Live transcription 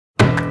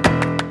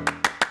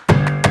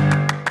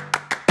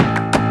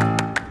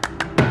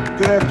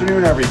Good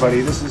afternoon,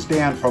 everybody. This is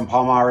Dan from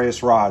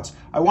Palmarius Rods.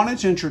 I wanted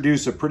to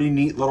introduce a pretty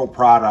neat little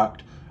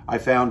product I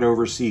found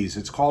overseas.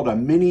 It's called a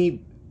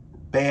mini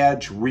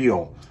badge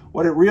reel.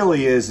 What it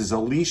really is a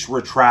leash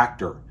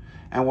retractor.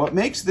 And what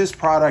makes this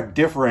product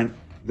different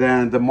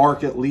than the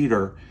market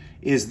leader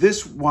is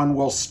this one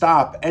will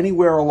stop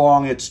anywhere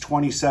along its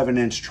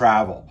 27-inch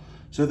travel.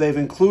 So they've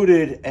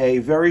included a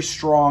very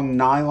strong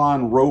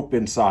nylon rope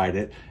inside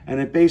it,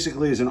 and it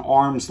basically is an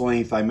arm's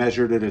length. I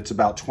measured it, it's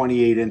about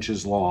 28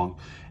 inches long.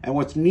 And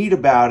what's neat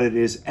about it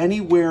is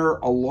anywhere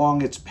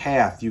along its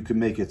path, you can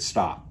make it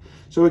stop.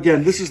 So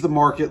again, this is the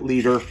market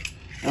leader.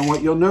 And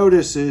what you'll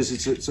notice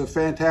is it's a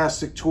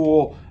fantastic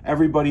tool.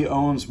 Everybody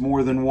owns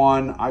more than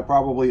one. I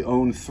probably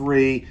own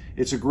 3.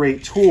 It's a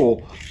great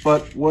tool.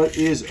 But what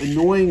is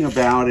annoying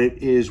about it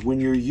is when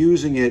you're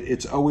using it,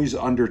 it's always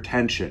under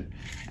tension.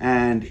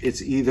 And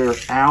it's either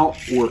out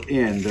or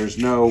in. There's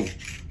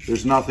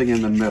nothing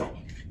in the middle.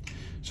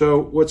 So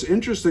what's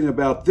interesting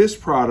about this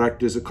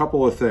product is a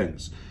couple of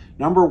things.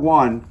 Number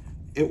one,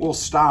 it will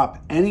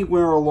stop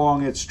anywhere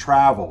along its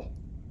travel,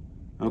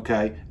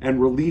 okay,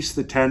 and release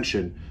the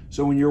tension.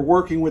 So when you're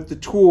working with the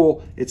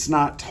tool, it's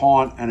not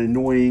taut and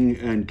annoying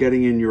and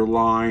getting in your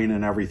line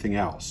and everything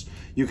else.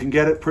 You can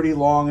get it pretty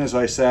long, as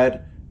I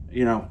said,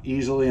 you know,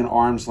 easily an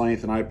arm's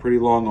length, and I have pretty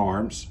long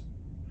arms.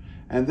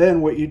 And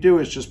then what you do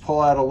is just pull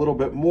out a little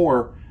bit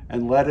more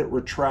and let it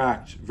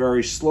retract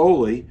very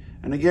slowly.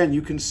 And again,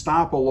 you can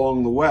stop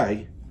along the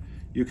way.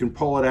 You can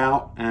pull it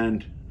out,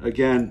 and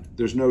again,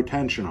 there's no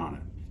tension on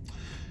it.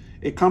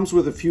 It comes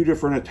with a few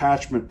different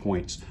attachment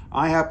points.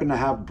 I happen to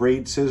have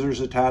braid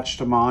scissors attached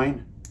to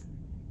mine,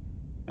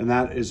 and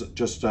that is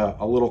just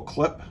a little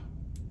clip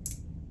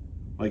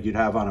like you'd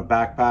have on a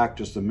backpack,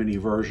 just a mini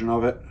version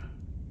of it.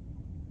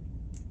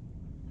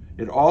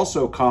 It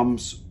also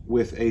comes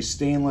with a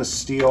stainless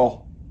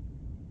steel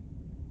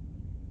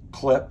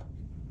clip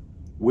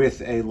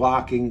with a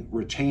locking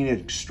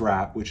retaining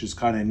strap, which is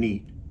kind of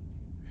neat.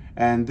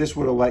 And this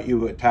would let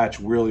you attach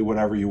really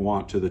whatever you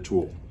want to the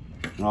tool.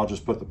 And I'll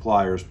just put the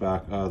pliers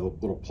back, the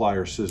little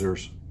plier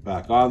scissors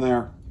back on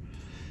there.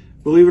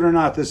 Believe it or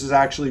not, this is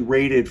actually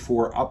rated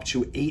for up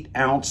to 8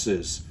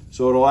 ounces.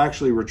 So it'll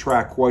actually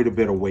retract quite a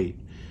bit of weight.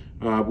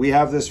 We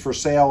have this for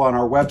sale on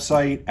our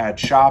website at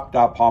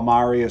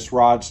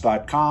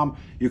shop.palmariusrods.com.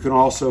 You can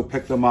also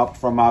pick them up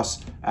from us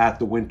at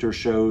the winter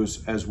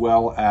shows as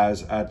well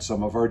as at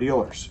some of our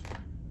dealers.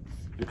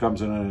 It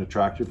comes in an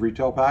attractive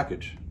retail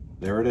package.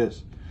 There it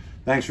is.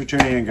 Thanks for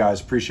tuning in, guys.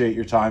 Appreciate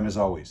your time as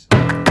always.